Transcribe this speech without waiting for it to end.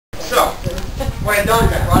So, what I've done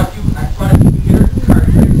is I brought a few computer card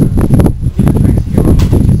tricks. Computer tricks here.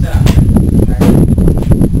 Set up here. Alright.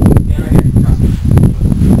 Stand right here. Trust me.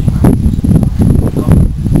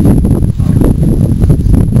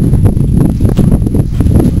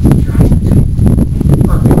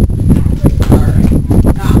 Perfect. Alright.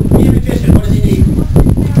 Now, be a magician. What does he need?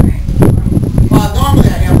 Well, normally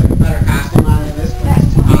I have like a better costume on than this, but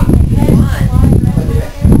it's too hot.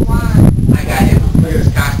 I got him. Look at this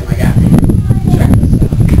costume I got for you. Check this out.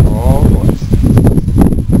 Oh, boy.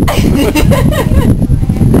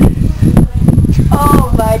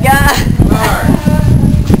 Oh my God. Alright.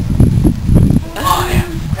 Oh yeah,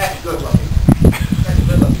 that's good looking. That's a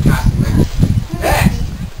good looking costume, man. Next.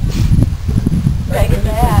 Take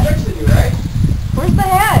the hat. Tricks to do, right? Where's the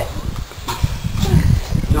hat?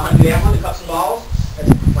 You know how to do that one? To cut some balls? That's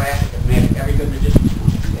a classic of magic. Every good magician knows how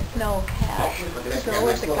to do that. No hat. Look at that. Go Got a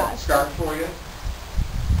with nice the little costume. scarf for you.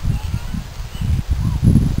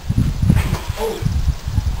 Oh.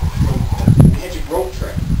 Magic rope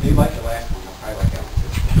trick. They like the last one. I'll probably like that one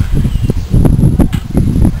too.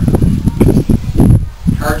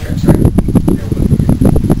 Card tricks, right? Here, look here.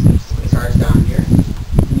 Put the cards down here.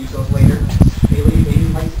 You can use those later. They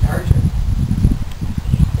like the card trick.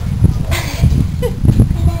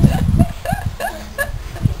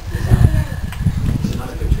 That's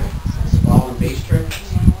another good trick. It's a ball and base trick.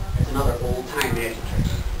 That's another old-time magic trick.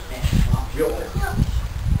 Real old.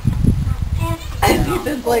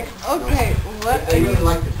 It's like, okay, what They are really you...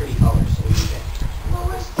 like the pretty colors, so we do that.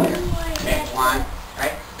 Next one,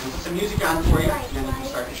 right? And put some music on for you, and then we can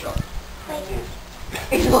start the show.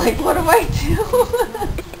 He's like, what do I do?